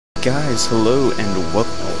Guys, hello and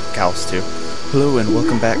welcome, oh, gals too. Hello and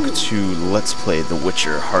welcome back to Let's Play The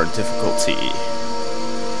Witcher Hard Difficulty.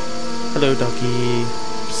 Hello, doggy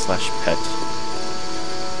slash pet.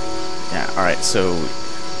 Yeah, alright, so...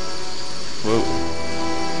 Whoa.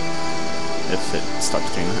 If it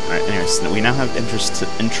stops doing that. Alright, anyways, we now have entrance to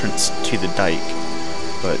the dike,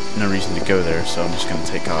 but no reason to go there, so I'm just gonna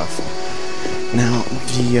take off. Now,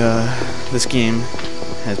 this game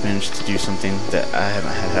has managed to do something that I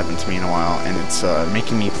haven't had happen to me in a while, and it's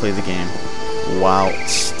making me play the game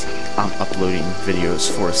whilst I'm uploading videos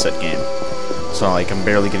for a set game. So like I'm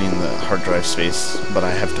barely getting the hard drive space, but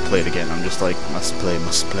I have to play it again. I'm just like, must play,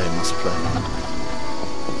 must play, must play.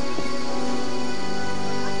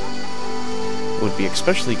 It would be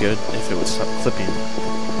especially good if it would stop clipping.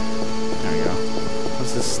 There we go.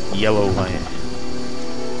 What's this yellow light?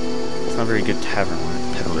 It's not a very good tavern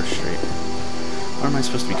light, Peddler Street. Where am I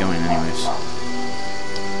supposed to be going anyways?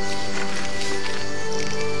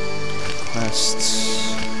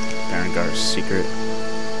 Quests. Barongar's secret.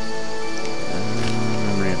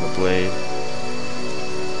 Memory of a blade.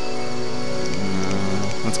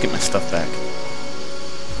 Let's get my stuff back.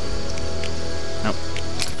 Nope.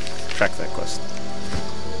 Track that quest.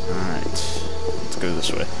 Alright. Let's go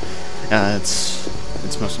this way.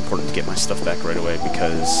 It's most important to get my stuff back right away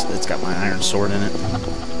because it's got my iron sword in it.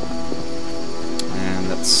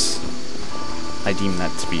 I deem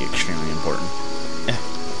that to be extremely important.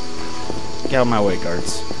 Get out of my way,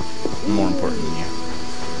 guards. I'm more important than you.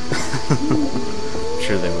 I'm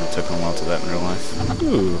sure they would have taken a while to that in real life.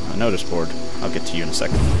 Ooh, a notice board. I'll get to you in a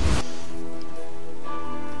second.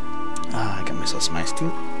 I got myself some iced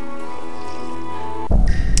tea.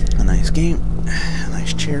 A nice game. A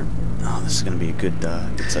nice chair. Oh, this is going to be a good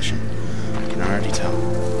session. I can already tell.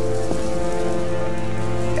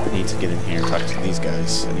 I need to get in here and talk to these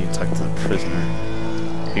guys. I need to talk to the prisoner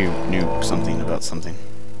who knew something about something.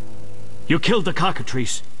 You killed the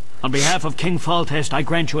cockatrice. On behalf of King Foltest, I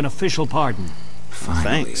grant you an official pardon.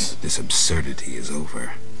 Finally, thanks. This absurdity is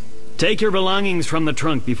over. Take your belongings from the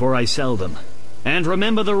trunk before I sell them. And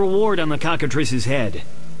remember the reward on the cockatrice's head.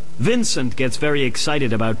 Vincent gets very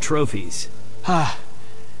excited about trophies. Ah,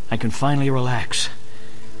 I can finally relax.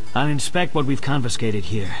 I'll inspect what we've confiscated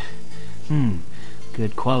here.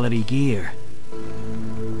 Good quality gear. I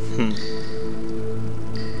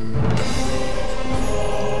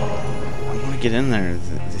want to get in there.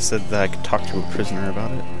 They said that I could talk to a prisoner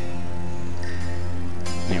about it.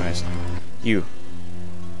 Anyways, you.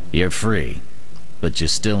 You're free, but you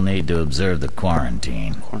still need to observe the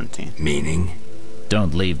quarantine. Quarantine. Meaning?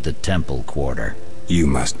 Don't leave the temple quarter. You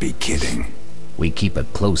must be kidding. We keep a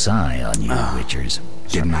close eye on you, Witchers.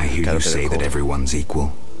 Didn't I hear you say that everyone's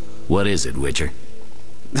equal? What is it, Witcher?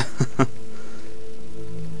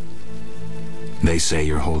 They say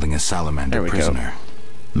you're holding a salamander prisoner.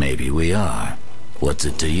 Maybe we are. What's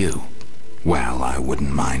it to you? Well, I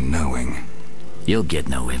wouldn't mind knowing. You'll get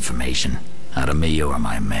no information out of me or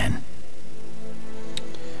my men.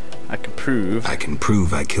 I can prove. I can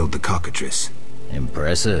prove I killed the cockatrice.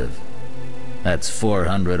 Impressive. That's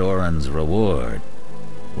 400 Oren's reward.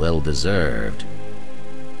 Well deserved.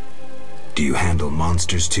 Do you handle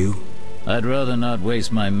monsters too? I'd rather not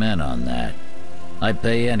waste my men on that. I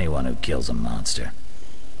pay anyone who kills a monster.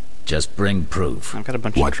 Just bring proof. I've got a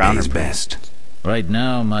bunch What of drowner pays best? Right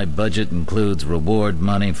now, my budget includes reward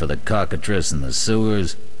money for the cockatrice in the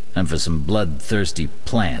sewers, and for some bloodthirsty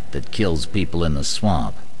plant that kills people in the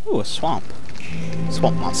swamp. Ooh, a swamp.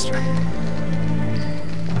 Swamp monster.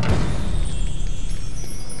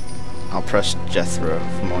 I'll press Jethro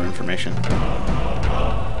for more information.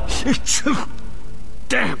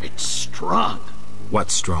 Damn, it's strong.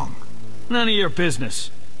 What's strong? None of your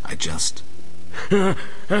business. I just... Oh,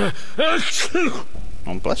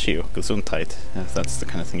 bless you. Gesundheit. If that's the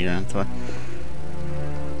kind of thing you're into.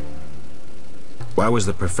 Why was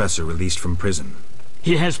the professor released from prison?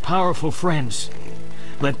 He has powerful friends.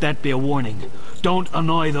 Let that be a warning. Don't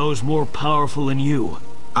annoy those more powerful than you.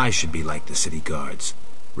 I should be like the city guards.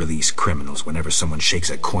 Release criminals whenever someone shakes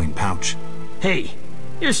a coin pouch. Hey,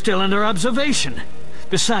 you're still under observation.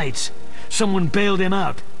 Besides, someone bailed him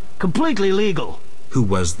out. Completely legal. Who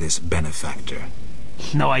was this benefactor?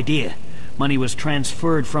 No idea. Money was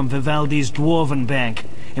transferred from Vivaldi's Dwarven Bank.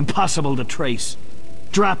 Impossible to trace.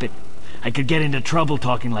 Drop it. I could get into trouble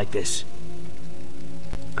talking like this.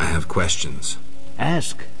 I have questions.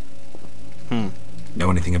 Ask.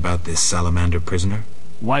 Know anything about this salamander prisoner?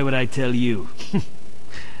 Why would I tell you?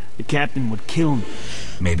 The captain would kill me.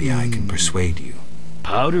 Maybe I can persuade you.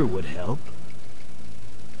 Powder would help.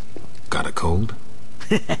 Got a cold?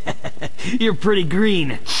 You're pretty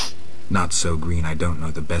green. Not so green I don't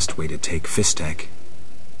know the best way to take Fistek.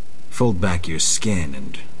 Fold back your skin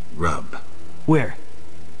and rub. Where?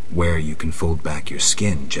 Where you can fold back your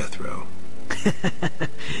skin, Jethro.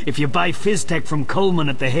 If you buy Fizdek from Coleman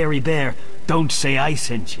at the Hairy Bear, don't say I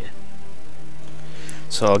sent you.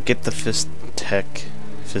 So I'll get the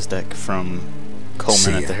Fizdek from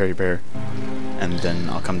Coleman at the Hairy Bear, and then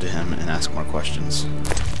I'll come to him and ask more questions.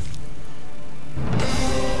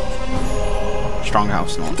 Strong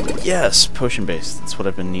house and all. Yes, potion base. That's what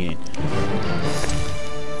I've been needing.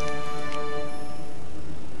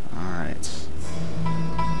 Alright.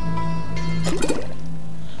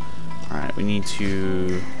 Alright, we need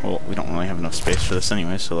to... Well, we don't really have enough space for this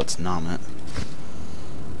anyway, so let's nom it.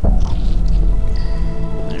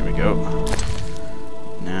 There we go.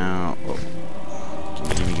 Now... Oh.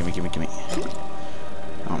 Gimme.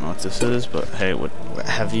 I don't know what this is, but hey, what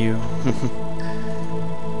have you?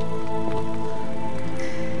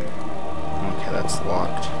 Okay, that's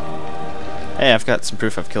locked. Hey, I've got some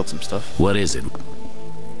proof I've killed some stuff. What is it?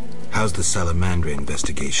 How's the Salamandra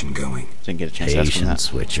investigation going? Didn't get a chance to ask him that.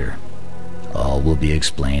 Patience, Witcher. All will be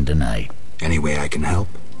explained tonight. Any way I can help?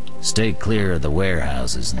 Stay clear of the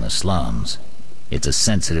warehouses and the slums. It's a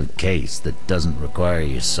sensitive case that doesn't require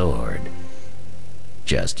your sword.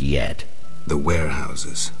 Just yet. The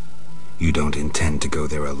warehouses. You don't intend to go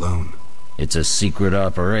there alone? It's a secret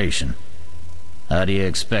operation. How do you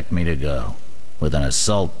expect me to go? With an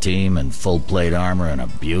assault team and full plate armor and a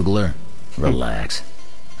bugler? Relax.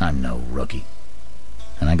 I'm no rookie.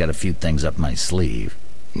 And I got a few things up my sleeve.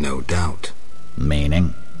 No doubt.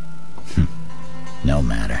 Meaning? No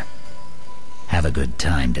matter. Have a good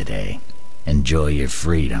time today. Enjoy your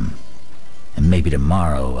freedom. And maybe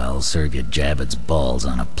tomorrow I'll serve you Jabbett's balls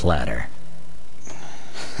on a platter.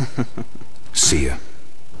 See ya.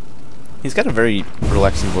 He's got a very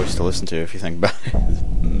relaxing voice to listen to if you think about it.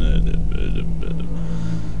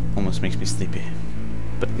 Almost makes me sleepy.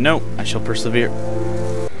 But no, I shall persevere.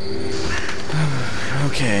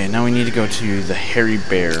 Okay, now we need to go to the Hairy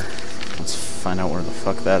Bear. Let's find out where the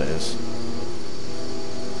fuck that is.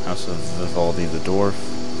 House of Vivaldi the Dwarf.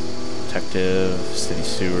 Detective, City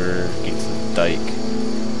Sewer, Gate to the Dike,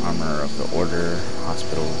 Armor of the Order,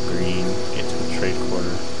 Hospital Green, Gate to the Trade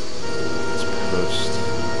Quarter, Post,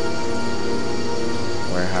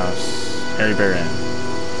 Warehouse, Hairy Bear Inn.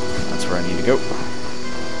 That's where I need to go.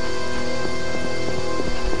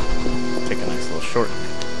 Take a nice little short.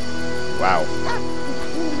 Wow.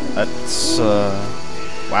 That's,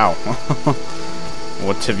 wow.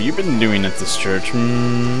 What have you been doing at this church?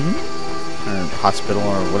 Or hospital,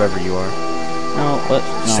 or whatever you are. No, what?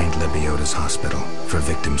 No. St. Lebioda's Hospital, for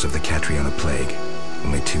victims of the Catriona Plague.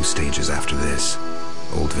 Only 2 stages after this.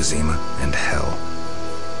 Old Vizima and Hell.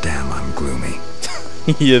 Damn, I'm gloomy.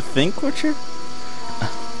 You think, Witcher? I'm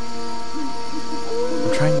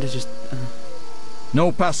trying to just...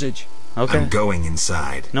 No passage. Okay. I'm going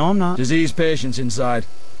inside. No, I'm not. Disease patients inside.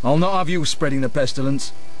 I'll not have you spreading the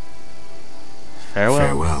pestilence. Farewell.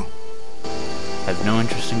 Farewell. I have no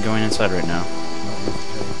interest in going inside right now.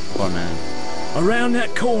 Poor man. Around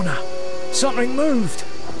that corner. Something moved.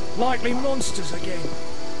 Likely monsters again.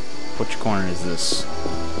 Which corner is this?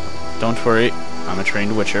 Don't worry, I'm a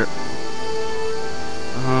trained witcher.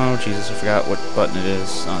 Oh, Jesus, I forgot what button it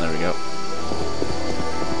is. Oh, there we go.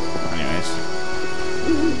 Anyways.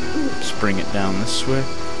 Just bring it down this way.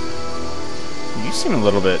 You seem a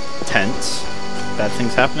little bit tense. Bad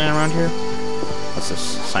things happening around here? What's this?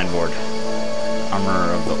 Signboard.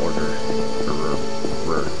 Armor of the Order.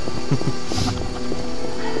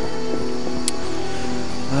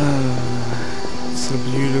 It's a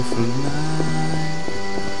beautiful night.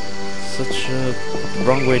 Such a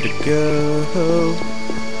wrong way to go.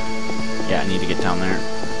 Yeah, I need to get down there.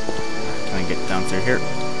 Can I get down through here?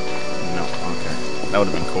 No, okay. That would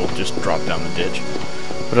have been cool. Just drop down the ditch.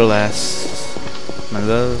 But alas, my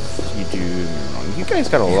love, you do me wrong. You guys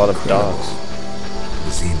got a lot of dogs.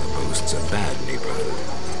 Vizima boasts a bad neighborhood.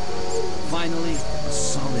 Finally, a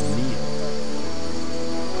solid meal.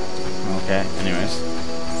 Okay, anyways.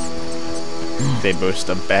 They boast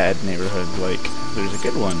a bad neighborhood, like, there's a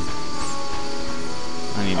good one.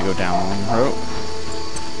 I need to go down one road.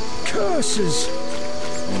 Curses!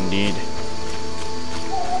 Indeed.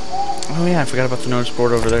 Oh yeah, I forgot about the notice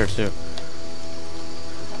board over there, too.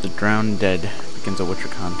 The drowned dead begins a Witcher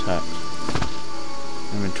contact.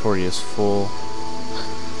 Inventory is full.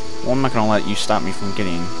 Well, I'm not gonna let you stop me from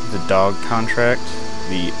getting the dog contract,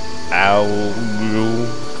 the owl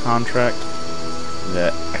contract,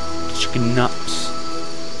 the chicken nuts,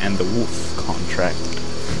 and the wolf contract.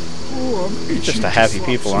 Oh, Just a happy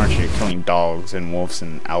people, aren't you? Killing dogs and wolves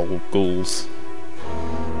and owl ghouls.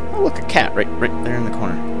 Oh, look, a cat right there in the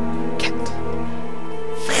corner. Cat.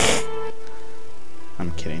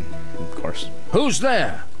 I'm kidding, of course. Who's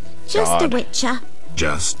there? Just God. a witcher.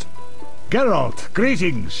 Just Geralt,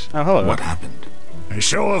 greetings. Oh, hello. what happened? A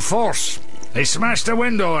show of force. They smashed a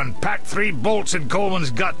window and packed 3 bolts in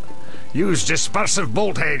Coleman's gut. Used dispersive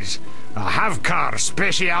bolt heads. A Havkar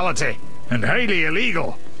speciality. And highly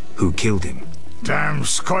illegal. Who killed him? Damn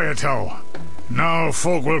Scoia'tael. Now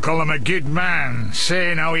folk will call him a good man,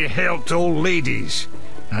 saying how he helped old ladies.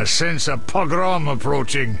 A sense of pogrom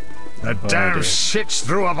approaching. The damn dear. shits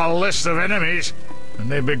threw up a list of enemies, and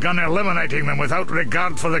they've begun eliminating them without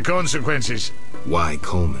regard for the consequences. Why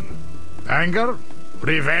Coleman? Anger?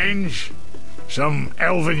 Revenge? Some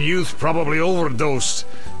elven youth probably overdosed.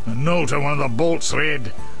 A note on one of the bolts read,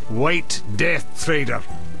 White Death Trader.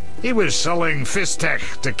 He was selling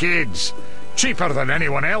Fistech to kids. Cheaper than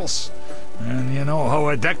anyone else. And you know how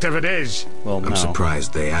addictive it is. Well, no. I'm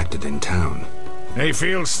surprised they acted in town. They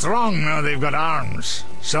feel strong now they've got arms.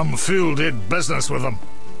 Some fool did business with them.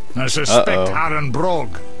 I suspect Aaron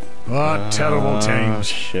Brog. What terrible Oh, times.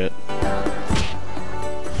 shit.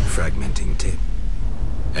 Fragmenting tip.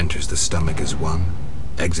 Enters the stomach as 1,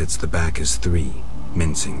 exits the back as 3,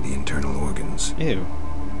 mincing the internal organs. Ew.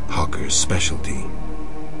 Hawker's specialty.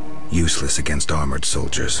 Useless against armored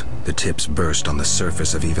soldiers, the tips burst on the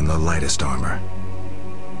surface of even the lightest armor.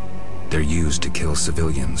 They're used to kill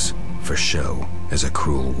civilians, for show, as a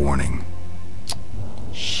cruel warning.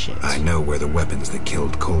 Shit. I know where the weapons that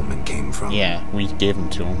killed Coleman came from. Yeah, we gave them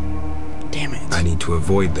to him. Damn it. I need to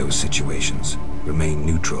avoid those situations, remain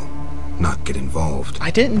neutral, not get involved.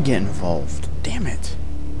 I didn't get involved. Damn it.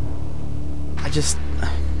 I just...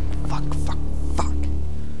 Fuck.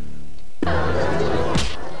 I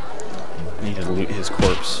need to loot his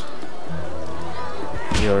corpse.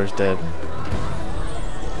 The other's dead.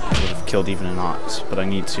 I would have killed even an ox, but I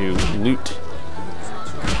need to loot.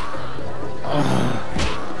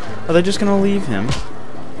 Are they just gonna leave him?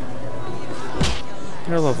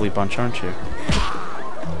 You're a lovely bunch, aren't you?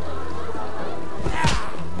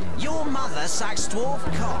 Your mother sucks dwarf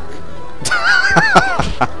cock.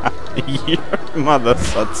 Your mother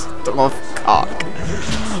sucks dwarf cock.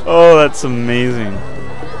 Oh, that's amazing.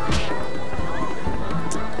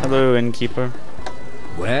 Hello, innkeeper.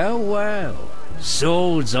 Well,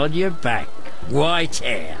 swords on your back, white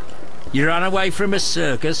hair. You ran away from a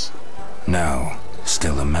circus? No,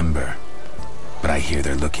 still a member. But I hear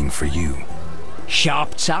they're looking for you.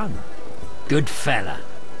 Sharp tongue. Good fella.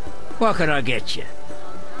 What can I get you?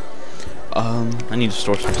 I need to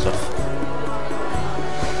store some stuff.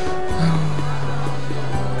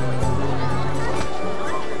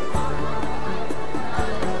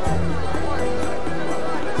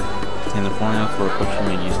 In the formula for a potion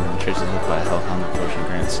made using the traces of by a hellhound, the potion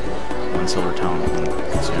grants 1 silver talent when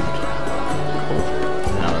consumed. Cool.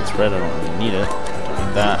 Now that's red, I don't really need it. I don't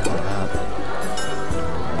need that, or that.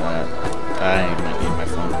 Or that. I might need my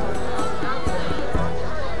phone.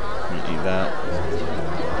 Might need that.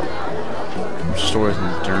 Restores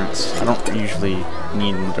endurance. I don't usually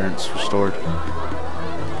need endurance restored.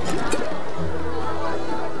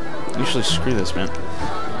 Usually screw this, man.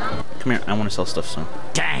 Come here, I want to sell stuff soon.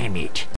 Damn it.